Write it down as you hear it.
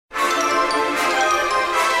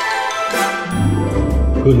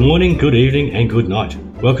Good morning, good evening, and good night.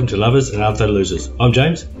 Welcome to Lovers and Other Losers. I'm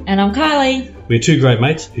James. And I'm Kylie. We're two great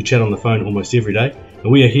mates who chat on the phone almost every day,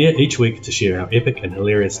 and we are here each week to share our epic and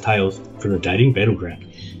hilarious tales from the dating battleground.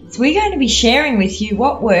 So we're going to be sharing with you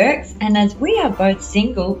what works, and as we are both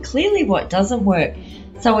single, clearly what doesn't work.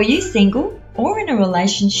 So are you single or in a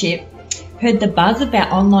relationship? Heard the buzz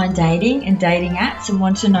about online dating and dating apps and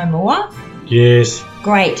want to know more? Yes.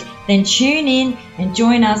 Great. Then tune in and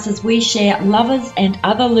join us as we share lovers and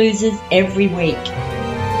other losers every week.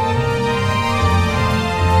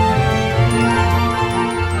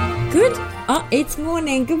 Good. Oh, it's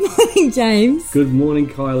morning. Good morning, James. Good morning,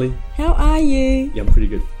 Kylie. How are you? Yeah, I'm pretty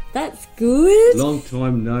good. That's good. Long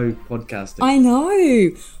time no podcasting. I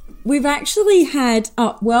know. We've actually had,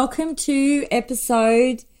 welcome to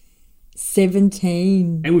episode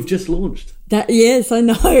 17. And we've just launched. Yes, I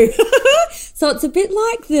know. So it's a bit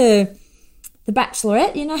like the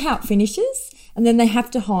Bachelorette, you know how it finishes? And then they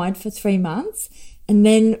have to hide for 3 months. And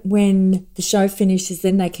then when the show finishes,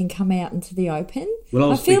 then they can come out into the open.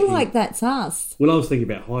 Well, I feel like that's us. Well, I was thinking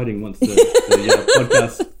about hiding once the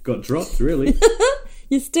podcast got dropped, really.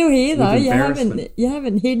 You're still here, though. You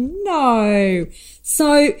haven't hidden. No.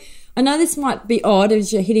 So I know this might be odd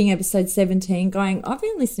as you're hitting episode 17 going, I've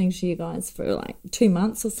been listening to you guys for like 2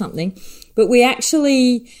 months or something. But we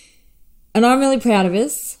actually, and I'm really proud of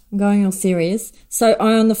us, I'm going all serious. So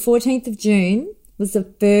on the 14th of June was the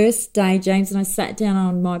first day James and I sat down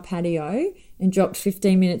on my patio and dropped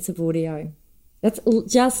 15 minutes of audio. That's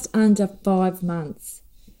just under 5 months.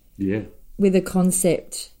 Yeah. With a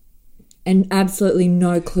concept and absolutely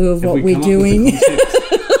no clue of what we're doing.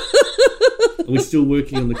 We're still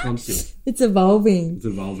working on the concept. It's evolving. Yes.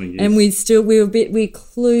 And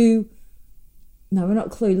no, we're not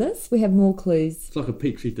clueless. We have more clues. It's like a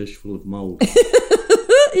petri dish full of mould.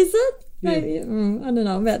 Is it? Yeah. Maybe. I don't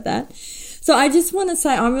know about that. So I just want to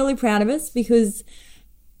say I'm really proud of us because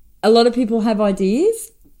a lot of people have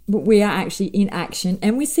ideas, but we are actually in action.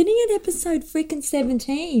 And we're sitting at episode freaking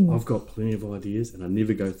 17. I've got plenty of ideas and I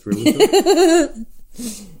never go through with them.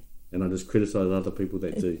 And I just criticise other people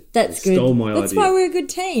that do. That's good. Stole my That's idea. why we're a good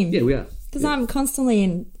team. Yeah, we are. Because I'm constantly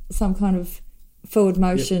in some kind of forward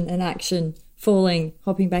motion and action, falling,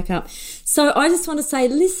 hopping back up. So I just want to say,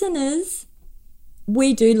 listeners,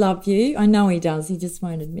 we do love you. I know he does. He just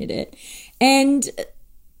won't admit it. And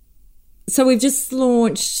so we've just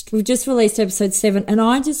released episode 7. And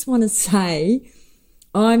I just want to say,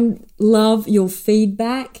 I love your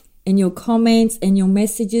feedback and your comments and your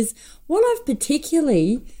messages. What I've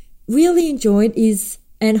particularly really enjoyed is,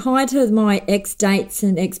 and hi to my ex-dates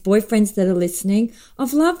and ex-boyfriends that are listening,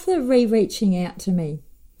 I've loved the reaching out to me.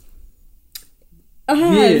 I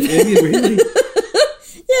have. Yeah, have you really?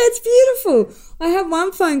 Yeah, it's beautiful. I had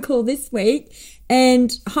one phone call this week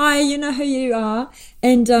and hi, you know who you are,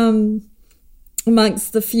 and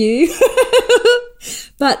amongst the few.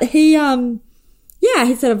 But he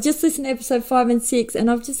said, I've just listened to episode 5 and 6 and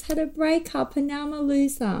I've just had a breakup and now I'm a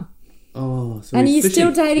loser. Oh, so and you're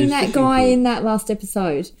still dating that guy in that last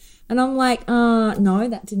episode. And I'm like, no,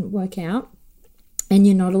 that didn't work out. And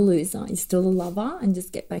you're not a loser. You're still a lover and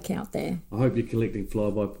just get back out there. I hope you're collecting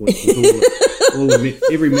flyby points with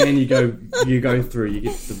every man you go through. You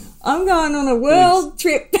get some. I'm going on a world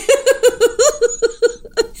trip.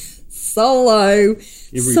 Solo.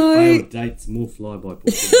 Every failed date's more flyby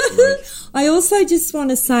points. I also just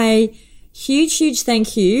want to say huge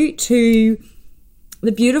thank you to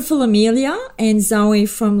the beautiful Amelia and Zoe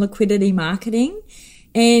from Liquidity Marketing.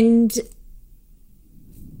 And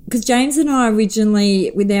because James and I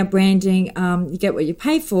originally, with our branding, you get what you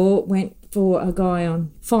pay for, went for a guy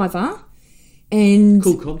on Fiverr. And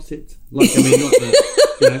cool concept. Like, I mean, not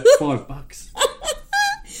the,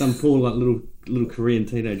 $5. Some poor like little Korean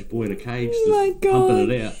teenage boy in a cage just pumping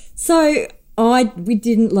it out. So we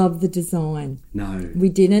didn't love the design. No. We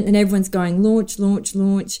didn't. And everyone's going, launch.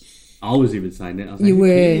 I was even saying that. I was you like,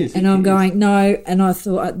 were. And I'm going, no. And I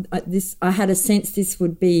thought I had a sense this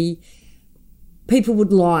would be, people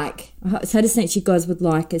would like. I had a sense you guys would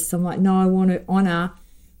like us. So I'm like, no, I want to honour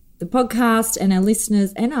the podcast and our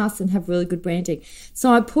listeners and us and have really good branding.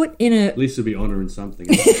 So I put in at least it'll be honouring something.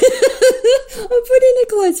 I put in a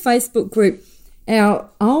closed Facebook group our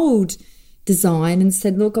old design and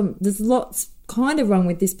said, look, there's lots kind of wrong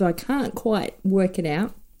with this, but I can't quite work it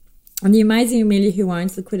out. And the amazing Amelia, who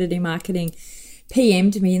owns Liquidity Marketing,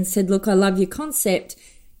 PM'd me and said, look, I love your concept.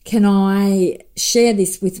 Can I share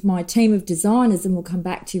this with my team of designers and we'll come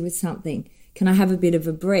back to you with something? Can I have a bit of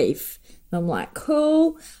a brief? And I'm like,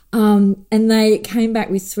 cool. And they came back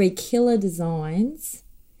with 3 killer designs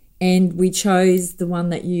and we chose the one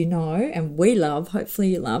that you know and we love,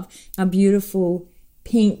 hopefully you love, our beautiful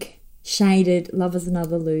pink shaded Lovers and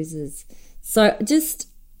Other Losers. So just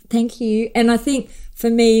thank you. And I think for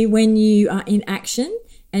me, when you are in action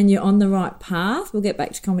and you're on the right path, we'll get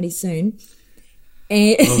back to comedy soon.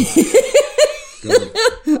 And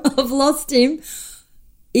I've lost him.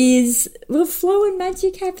 Flow and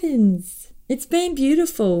magic happens. It's been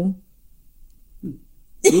beautiful.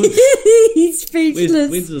 Good. He's speechless.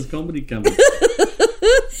 When's this comedy coming?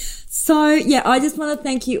 So, yeah, I just want to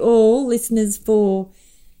thank you all, listeners, for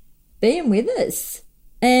being with us.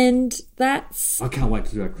 And that's... I can't wait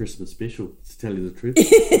to do our Christmas special, to tell you the truth.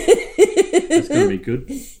 It's going to be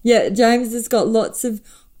good. Yeah, James has got lots of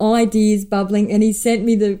ideas bubbling, and he sent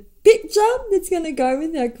me the picture that's going to go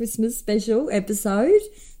with our Christmas special episode.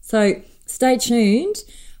 So stay tuned.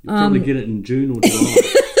 You'll probably get it in June or July.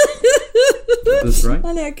 That's right.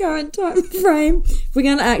 On our current time frame, we're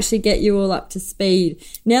going to actually get you all up to speed.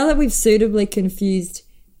 Now that we've suitably confused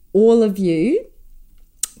all of you,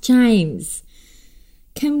 James,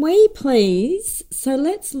 can we please, so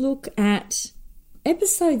let's look at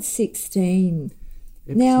episode 16.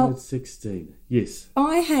 Episode 16, yes.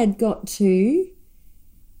 I had got to,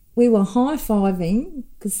 we were high-fiving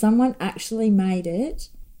because someone actually made it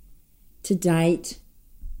to date.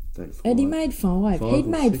 And he made 5. He'd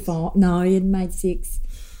made 5. No, he had made 6.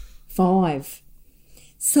 5.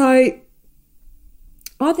 So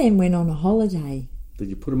I then went on a holiday. Did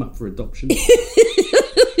you put him up for adoption?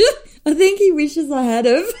 I think he wishes I had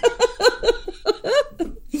him.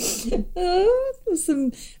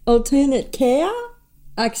 Some alternate care.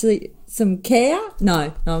 Actually, some care.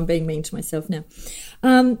 No, I'm being mean to myself now.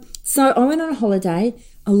 So I went on a holiday.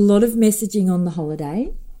 A lot of messaging on the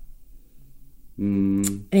holiday.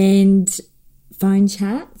 And phone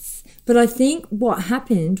chats. But I think what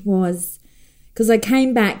happened was, because I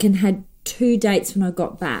came back and had 2 dates when I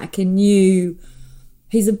got back and knew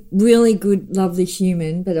he's a really good, lovely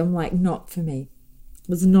human, but I'm like, not for me. It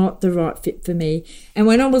was not the right fit for me. And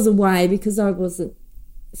when I was away, because I wasn't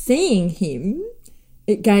seeing him,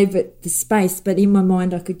 it gave it the space. But in my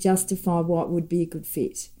mind, I could justify what would be a good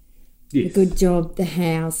fit. Yes. The good job, the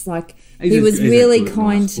house. Like, he was really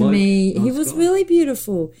kind to me. He was really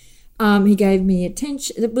beautiful. He gave me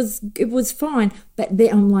attention. It was fine. But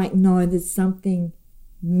then I'm like, no, there's something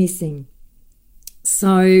missing.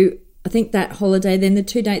 So I think that holiday, then the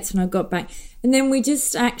 2 dates when I got back, and then we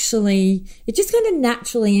just actually, it just kind of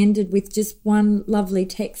naturally ended with just one lovely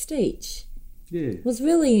text each. Yeah. It was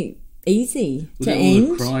really easy was to that end.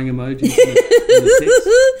 All the crying emojis in the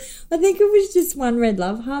text? I think it was just one red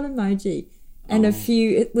love heart emoji and a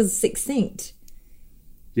few, it was succinct.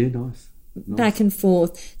 Yeah, nice. Back and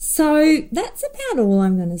forth. So that's about all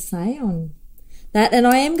I'm going to say on that. And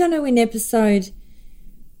I am going to, in episode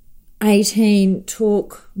 18,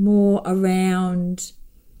 talk more around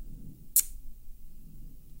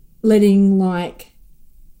letting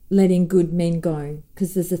good men go,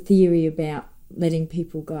 because there's a theory about letting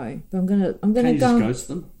people go. But I'm gonna Can go. you just ghost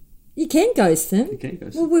them? You can ghost them. You can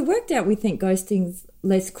ghost Well, them. we worked out we think ghosting's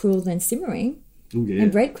less cruel than simmering Oh, yeah.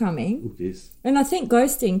 and breadcrumbing. Oh, yes. And I think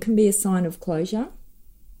ghosting can be a sign of closure.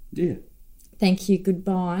 Yeah. Thank you,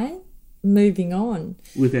 goodbye, moving on.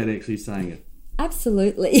 Without actually saying it.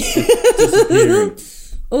 Absolutely. Disappearing.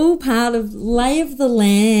 All part of lay of the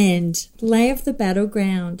land, lay of the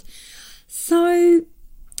battleground. So,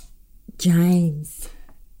 James.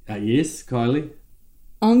 Yes, Kylie.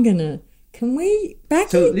 Can we back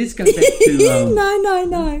So in? let's go back to...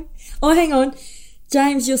 No. Oh, hang on.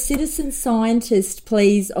 James, your citizen scientist,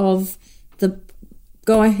 please, of the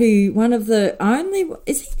guy who,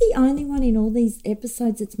 is he the only one in all these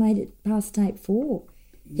episodes that's made it past tape 4?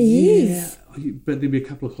 He is. But there'll be a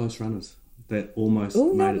couple of close runners that almost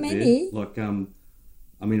made not it many. there. Like, I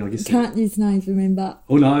guess... Can't use names, remember?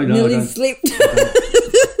 Oh, no, Nearly I don't. slipped.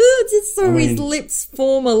 Just saw his lips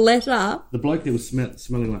form a letter. The bloke that was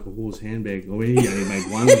smelling like a horse handbag, he only made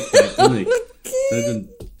one mistake, didn't he? So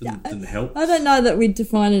it didn't help. I don't know that we'd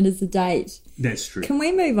define it as a date. That's true. Can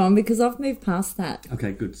we move on? Because I've moved past that.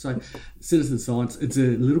 Okay, good. So, citizen science, it's a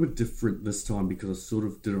little bit different this time because I sort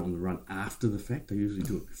of did it on the run after the fact. I usually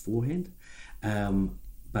do it beforehand.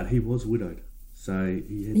 But he was widowed. So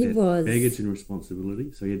he had baggage and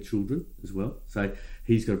responsibility. So he had children as well. So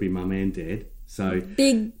he's got to be mum and dad. So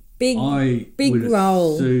big would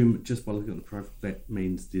role. Assume just by looking at the profile, that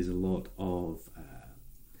means there's a lot of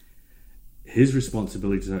his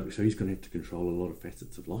responsibility. So he's going to have to control a lot of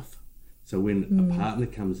facets of life. So when a partner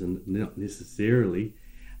comes in, not necessarily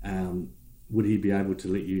would he be able to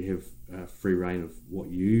let you have free reign of what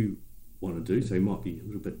you want to do. So he might be a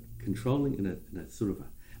little bit controlling in a sort of a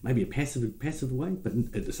maybe a passive way, but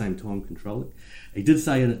at the same time controlling. He did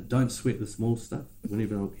say in it, don't sweat the small stuff.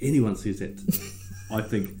 Whenever anyone says that, I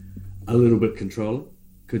think a little bit controlling,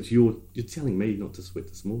 because you're telling me not to sweat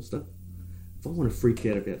the small stuff. If I want to freak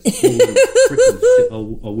out about small freaking shit, I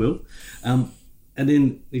will. And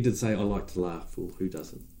then he did say, I like to laugh, or who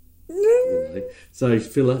doesn't? You know? So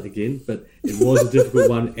filler again, but it was a difficult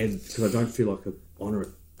one, and because I don't feel like I honour it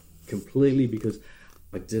completely, because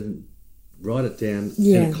I didn't write it down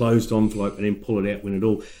in a closed envelope and then pull it out when it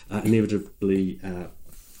all inevitably.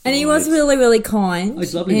 And he was really, really kind. Oh,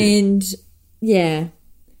 he's lovely. And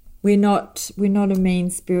we're not a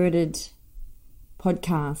mean-spirited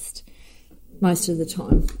podcast most of the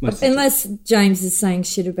time, unless James is saying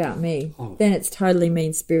shit about me. Then it's totally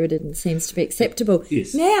mean-spirited and seems to be acceptable.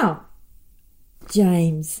 Yes. Now,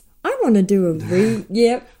 James, I want to do a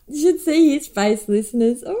Yep, you should see his face,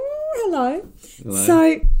 listeners. Oh, hello.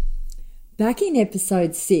 So, back in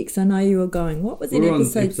episode 6, I know you were going, what was in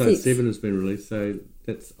episode 6? Episode 7 has been released, so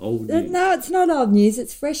that's old news. No, it's not old news.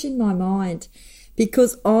 It's fresh in my mind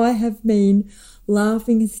because I have been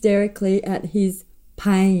laughing hysterically at his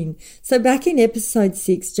pain. So back in episode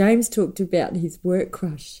 6, James talked about his work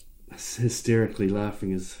crush. Hysterically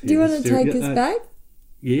laughing is... Do you want to take us back?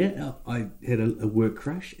 Yeah, I had a work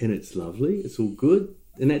crush, and it's lovely. It's all good,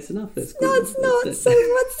 and that's enough. That's good. No, it's not. So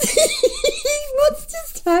what's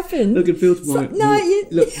just happened? Look, it feels look,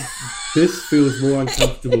 this feels more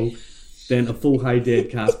uncomfortable than a full Hey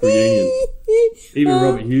Dad cast reunion. Even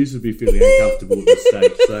Robert Hughes would be feeling uncomfortable at this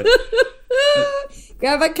stage. So,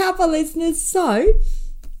 grab a couple, listeners. So,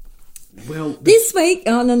 this week,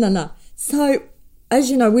 no. So, as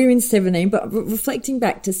you know, we're in 17, but reflecting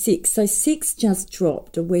back to 6. So 6 just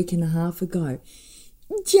dropped a week and a half ago.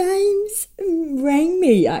 James rang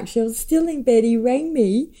me, actually. I was still in bed. He rang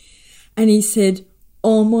me and he said,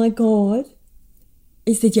 oh, my God.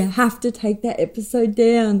 He said, you have to take that episode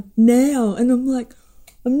down now. And I'm like,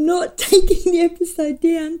 I'm not taking the episode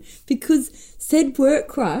down because said work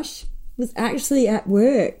crush was actually at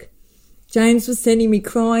work. James was sending me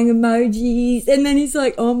crying emojis, and then he's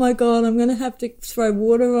like, oh, my God, I'm going to have to throw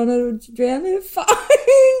water on her to drown her phone.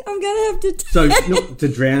 I'm going to have to... So, not to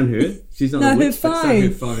drown her. She's not her phone.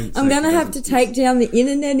 Her phone. I'm going to have to take down the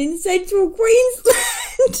internet in Central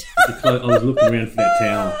Queensland. I was looking around for that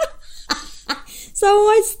towel. So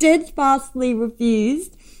I steadfastly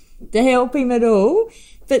refused to help him at all.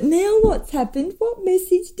 But now what's happened? What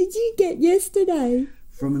message did you get yesterday?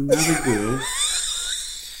 From another girl...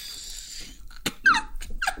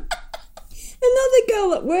 Another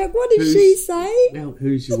girl at work, what did she say? Now,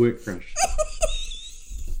 who's your work crush?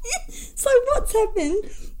 So what's happened?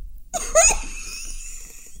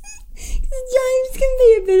 James can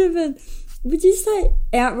be a bit of a, would you say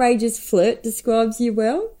outrageous flirt describes you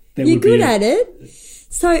well? You're good at it.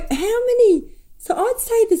 So how many, so I'd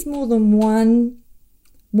say there's more than one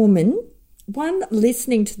woman, one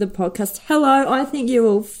listening to the podcast. Hello, I think you're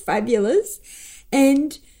all fabulous.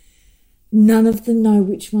 And... none of them know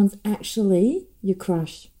which one's actually your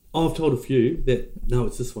crush. I've told a few that, no,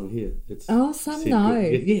 it's this one here. It's some know.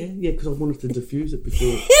 Yeah, because I wanted to diffuse it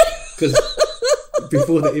before. Because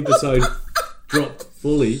before the episode dropped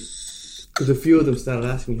fully, because a few of them started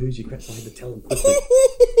asking me, who's your crush? I had to tell them quickly.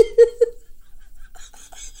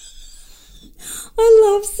 I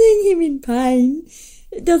love seeing him in pain.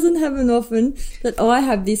 It doesn't happen often that I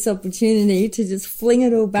have this opportunity to just fling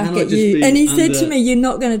it all back at you. And he said to me, you're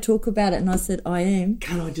not going to talk about it. And I said, I am.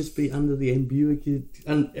 Can I just be under the ambiguity,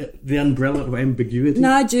 the umbrella of ambiguity?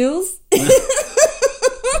 No, Jules.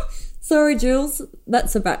 Sorry, Jules.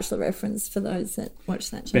 That's a Bachelor reference for those that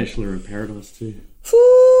watch that show. Bachelor in Paradise too.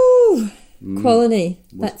 Whew. Quality.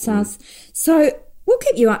 That's us. So we'll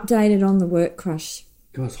keep you updated on the work crush.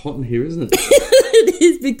 God, it's hot in here, isn't it? It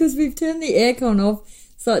is, because we've turned the aircon off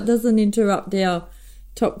so it doesn't interrupt our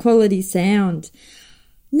top quality sound.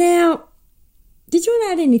 Now, did you want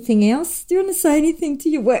to add anything else? Do you want to say anything to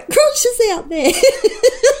your work crushes out there?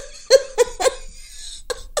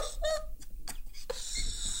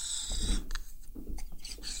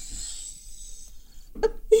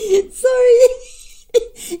 Sorry,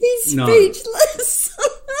 he's speechless.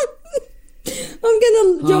 I'm going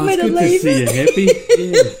to... do you want me to leave it? It's good to see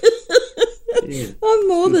you happy. Yeah. I'm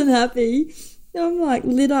more than happy. I'm like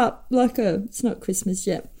lit up like it's not Christmas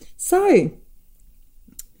yet. So,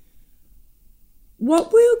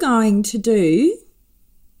 what we're going to do...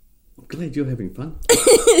 I'm glad you're having fun.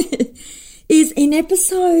 is in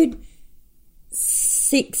episode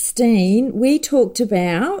 16, we talked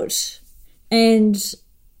about, and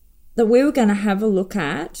that we were going to have a look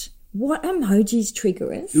at what emojis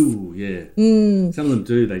trigger us. Ooh, yeah. Some of them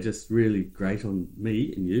do. They just really grate on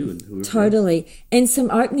me and you and whoever. Totally. else. And some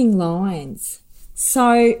opening lines.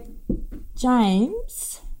 So,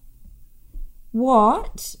 James,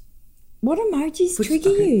 what emojis trigger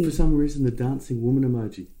you? For some reason, the dancing woman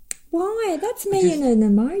emoji. Why? That's me in an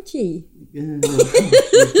emoji. Yeah, well, I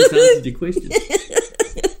just answered your question.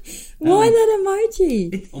 Why that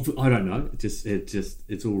emoji? I don't know.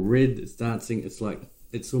 It's all red. It's dancing. It's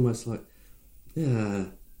almost like,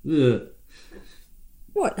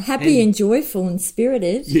 What? Happy and joyful and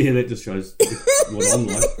spirited. Yeah, that just shows what I'm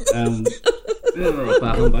like.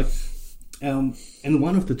 Bah humbug. And the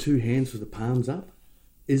one of the two hands with the palms up.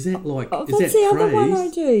 Is that like? Oh, is that's that the praise? other one I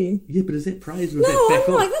do. Yeah, but is that praise or is No, that back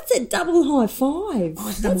I'm off? like, that's a double high five.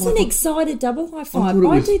 Oh, That's an excited double high five.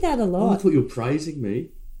 I do that a I lot. thought you were praising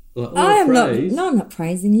me. Like, I am praise. not. No, I'm not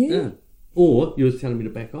praising you. Yeah. Or you were telling me to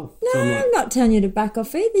back off. No, So I'm I'm not telling you to back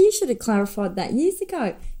off either. You should have clarified that years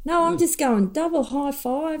ago. No, I'm just going double high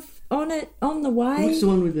five on it, on the way. What's the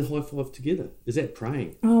one with the high five together? Is that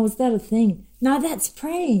praying? Oh, is that a thing? No, that's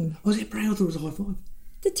praying. Oh, is that praying? I thought it was a high five.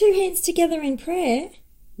 The two hands together in prayer?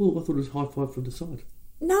 Well, I thought it was high five from the side.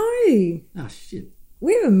 No. Ah, shit.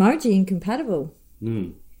 We're emoji incompatible.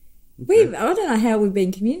 Okay. I don't know how we've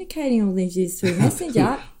been communicating all these years through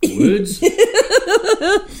Messenger. Words.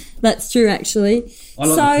 That's true, actually. I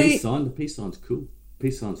like the peace sign. The peace sign's cool.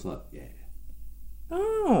 Peace sign's like, yeah.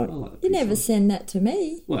 Oh, I like the you peace never sign. send that to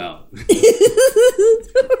me. Well.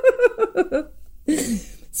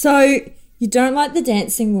 So, you don't like the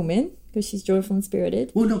dancing woman because she's joyful and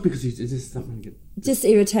spirited. Well, not because it's just something. Just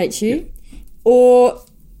irritates you. Yeah. Or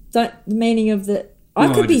the meaning of the...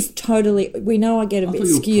 totally... We know I get a bit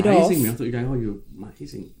skewed off. Me. I thought you were going, oh, you're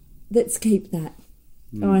amazing. Let's keep that.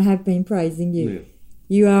 I have been praising you. Yeah.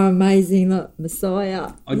 You are amazing, like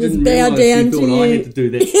Messiah. I didn't realise you thought I had to do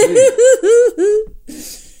that too.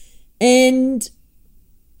 And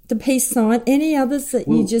the peace sign, any others that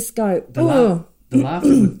you just go, the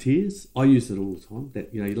laughing with tears, I use it all the time.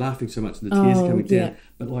 That you're laughing so much and the tears are coming down.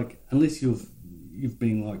 But like, unless you've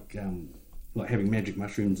been like having magic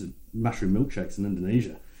mushrooms and mushroom milkshakes in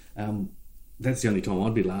Indonesia, that's the only time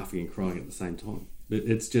I'd be laughing and crying at the same time. But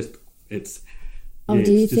do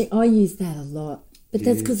you think I use that a lot? But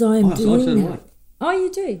that's because I am doing that. Oh, you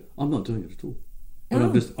do? I'm not doing it at all.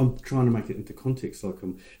 But I'm trying to make it into context. Like,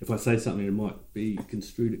 if I say something that might be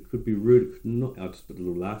construed, it could be rude, it could not. I'll just put a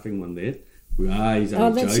little laughing one there. He's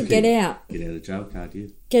only joking. Should get out. Get out of jail card, yeah.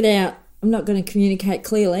 Get out. I'm not going to communicate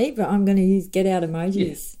clearly, but I'm going to use get out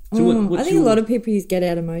emojis. Yeah. So I think a lot of people use get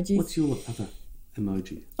out emojis. What's your other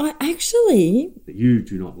emoji? I actually... That you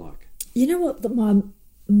do not like. You know what? My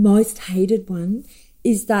most hated one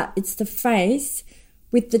is that it's the face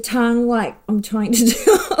with the tongue, like I'm trying to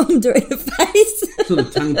do. I'm doing a face. Sort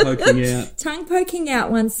of tongue poking out. Tongue poking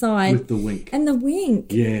out one side. With the wink. And the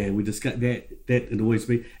wink. Yeah, we discussed that. That annoys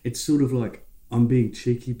me. It's sort of like I'm being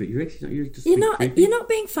cheeky, but you're actually not. You're not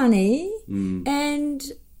being funny, and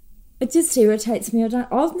it just irritates me.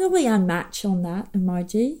 I'll nearly unmatch on that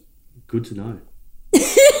emoji. Good to know.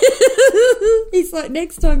 He's like,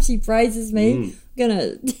 next time she praises me, I'm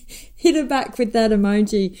gonna hit her back with that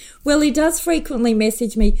emoji. Well, he does frequently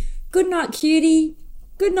message me, good night cutie,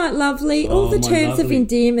 good night lovely, all the terms of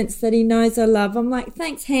endearments that he knows I love. I'm like,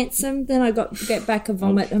 thanks handsome. Then I got to get back a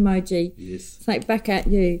vomit emoji. Yes. It's like, back at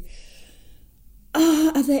you.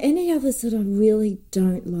 Are there any others that I really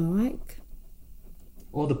don't like?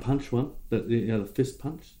 Oh, the punch one, the fist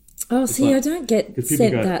punch. Oh, see, like, I don't get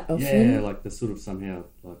sent that often. Yeah, like the sort of somehow,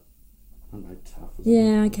 like, I don't know, tough.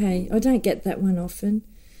 Yeah, okay. I don't get that one often.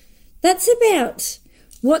 That's about...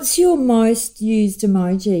 What's your most used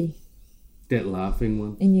emoji? That laughing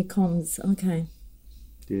one. In your comms, okay.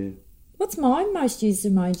 Yeah. What's my most used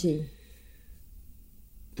emoji?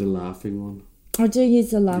 The laughing one. I do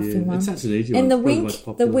use the laughing one. It's such an easy one. And the wink.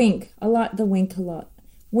 I like the wink a lot.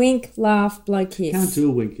 Wink, laugh, blow, kiss. Can't do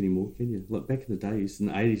a wink anymore, can you? Like back in the days, in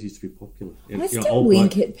the 80s, used to be popular. I still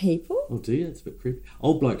wink at people. Oh, do you? It's a bit creepy.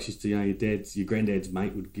 Old blokes used to, your granddad's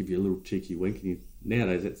mate would give you a little cheeky wink, and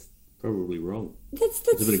nowadays that's probably wrong. There's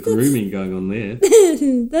a bit of grooming going on there.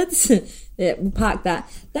 We'll park that.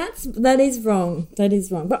 That is wrong. That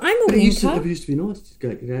is wrong. But I'm a winker. It used to be nice. Just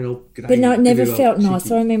go, g'day, but no, it never felt nice.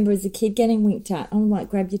 I remember as a kid getting winked at. I'm like,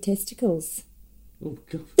 grab your testicles. Oh,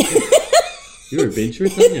 God. You're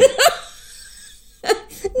adventurous, aren't you?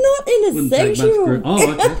 Not in a sexual...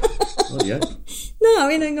 Oh, okay. Oh, yeah. No, I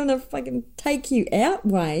mean, I'm going to fucking take you out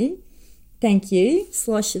way. Thank you.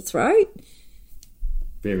 Slice your throat.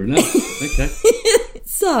 Fair enough. Okay.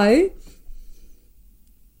 So,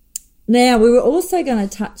 now we were also going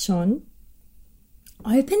to touch on...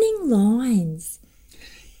 Opening lines.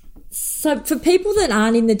 So for people that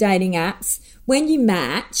aren't in the dating apps, when you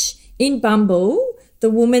match in Bumble, the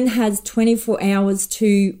woman has 24 hours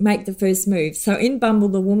to make the first move. So in Bumble,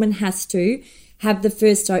 the woman has to have the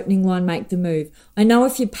first opening line, make the move. I know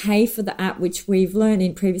if you pay for the app, which we've learned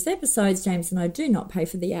in previous episodes, James and I do not pay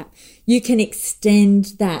for the app, you can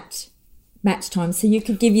extend that match time. So you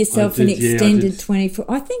could give yourself an extended 24.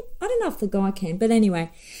 I don't know if the guy can, but anyway.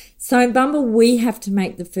 So in Bumble, we have to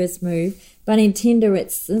make the first move. But in Tinder,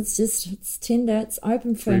 it's Tinder. It's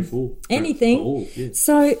open for anything.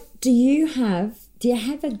 So do you have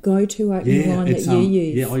a go-to opening line that you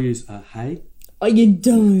use? Yeah, I use hey. Oh, you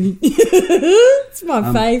don't. It's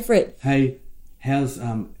my favourite. Hey, how's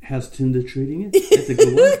Tinder treating you? That's a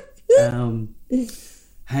good one.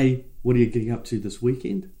 Hey, what are you getting up to this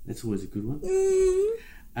weekend? That's always a good one.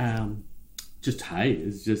 Just hey,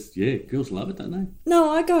 it's just, girls love it, don't they? No,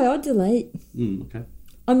 I delete. Okay.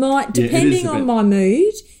 I might, depending on my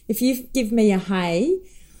mood, if you give me a hey,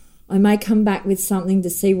 I may come back with something to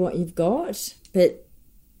see what you've got, but...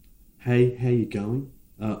 Hey, how you going?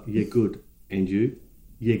 Yeah, good. And you?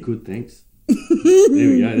 Yeah, good, thanks. There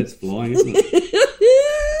we go, that's flying, isn't it?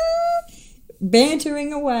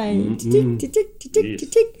 Bantering away.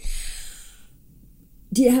 Tick.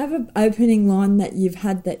 Do you have an opening line that you've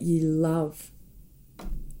had that you love?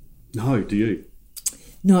 No, do you?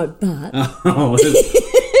 No, but... Oh,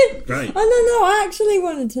 that's great. No, I actually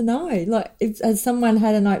wanted to know. Like, has someone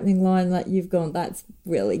had an opening line that you've gone, that's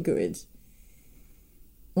really good?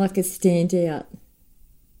 Like a standout?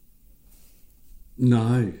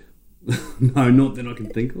 No. No, not that I can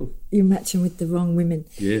think of. You're matching with the wrong women.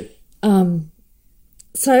 Yeah.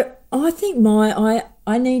 So I think my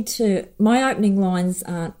opening lines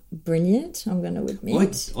aren't brilliant, I'm going to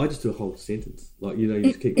admit. I just do a whole sentence. Like, you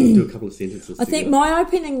just do a couple of sentences. I think my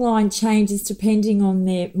opening line changes depending on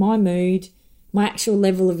my mood, my actual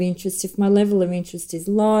level of interest. If my level of interest is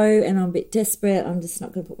low and I'm a bit desperate, I'm just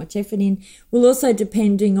not going to put much effort in. Well, also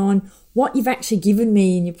depending on what you've actually given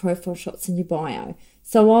me in your profile shots and your bio.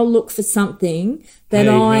 So I'll look for something that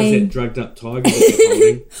how's that drugged up tiger that you're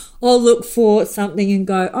holding? I'll look for something and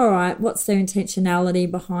go, all right, what's their intentionality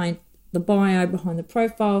behind the bio, behind the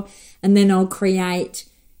profile? And then I'll create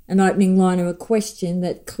an opening line or a question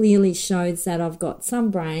that clearly shows that I've got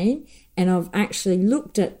some brain and I've actually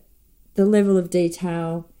looked at the level of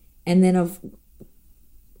detail and then I've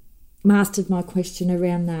mastered my question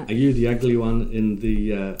around that. Are you the ugly one in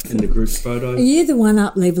the group photo? Are you the one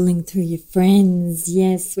up leveling through your friends?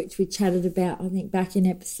 Yes, which we chatted about, I think, back in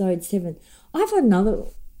episode 7. I've got another,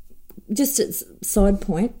 just a side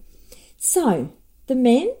point. So, the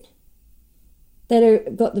men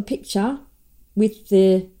that got the picture with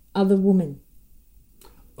the other woman.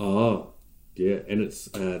 Oh, yeah, and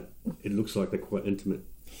it looks like they're quite intimate.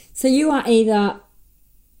 So you are either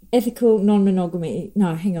ethical non-monogamy.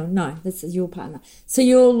 No, hang on. No, this is your partner. So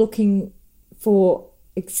you're looking for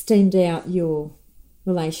extend out your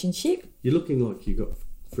relationship. You're looking like you got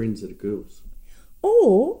friends that are girls.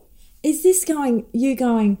 Or is this going,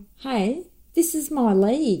 hey, this is my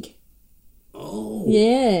league. Oh.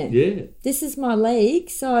 Yeah. Yeah. This is my league.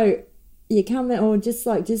 So you come or just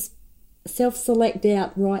self-select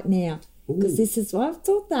out right now. Because this is, I've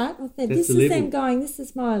thought that. I thought this is them going, this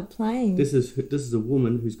is my playing. This is a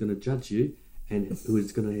woman who's going to judge you and who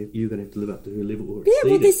is going to, you're going to have to live up to her level or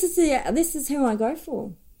exceed it. This is who I go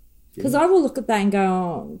for. Because I will look at that and go,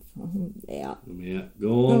 oh, I'm out. I'm out.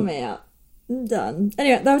 Go on. I'm out. I'm done.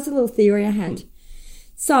 Anyway, that was a little theory I had.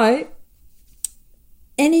 So,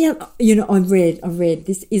 I read,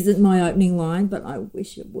 this isn't my opening line, but I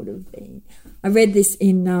wish it would have been. I read this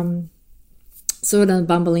in... saw it on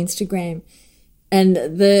Bumble Instagram, and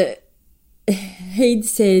he'd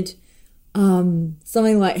said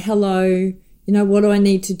something like, hello, what do I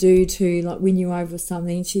need to do to like win you over or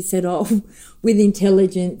something? And she said, oh, with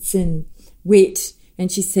intelligence and wit.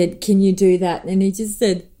 And she said, can you do that? And he just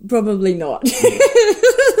said, probably not.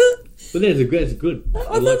 But that's good. I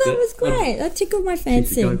thought that was great. That tickled my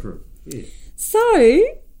fancy. Go for it. Yeah. So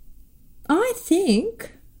I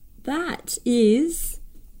think that is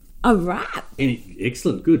a wrap.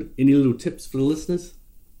 Excellent, good. Any little tips for the listeners?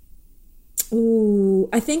 Ooh,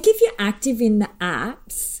 I think if you're active in the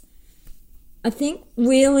apps, I think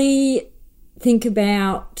really think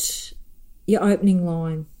about your opening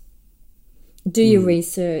line. Do your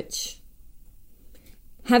research.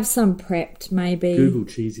 Have some prepped, maybe. Google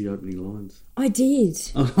cheesy opening lines. I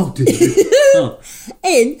did. Oh, did you? Oh.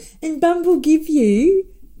 And Bumble give you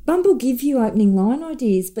opening line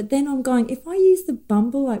ideas, but then I'm going, if I use the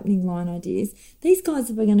Bumble opening line ideas, these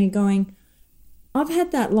guys are going to be going, I've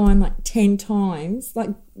had that line like 10 times. Like,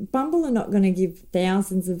 Bumble are not going to give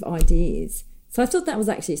thousands of ideas. So I thought that was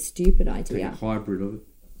actually a stupid idea. Take a hybrid of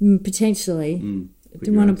it. Potentially.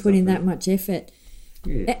 Didn't want to put in that much effort.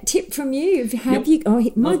 Yeah. A tip from you. Have you... Oh,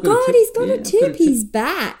 my God, he's got a tip. He's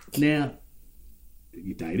back. Now,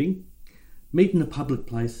 you're dating. Meet in a public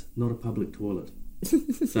place, not a public toilet.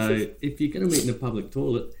 So if you're going to meet in a public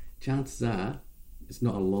toilet, chances are it's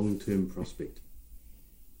not a long-term prospect.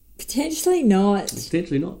 Potentially not.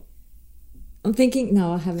 Potentially not. I'm thinking,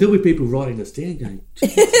 no, I haven't. There'll be people writing this down going,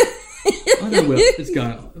 I know where it's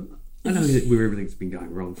going. I know where everything's been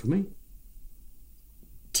going wrong for me.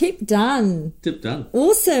 Tip done. Tip done.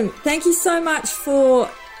 Awesome. Thank you so much for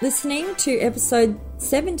listening to episode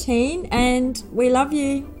 17, and we love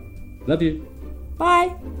you. Love you.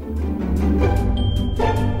 Bye.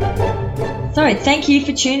 So, thank you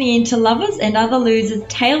for tuning in to Lovers and Other Losers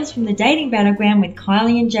Tales from the Dating Battleground with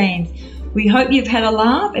Kylie and James. We hope you've had a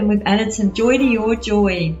laugh and we've added some joy to your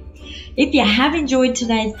joy. If you have enjoyed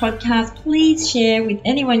today's podcast, please share with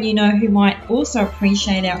anyone you know who might also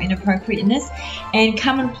appreciate our inappropriateness, and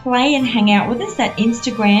come and play and hang out with us at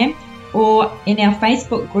Instagram or in our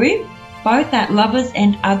Facebook group, both at Lovers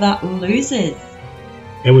and Other Losers.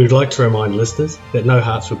 And we would like to remind listeners that no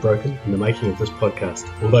hearts were broken in the making of this podcast,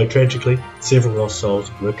 although tragically, several lost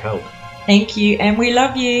souls were culled. Thank you, and we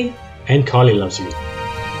love you. And Kylie loves you.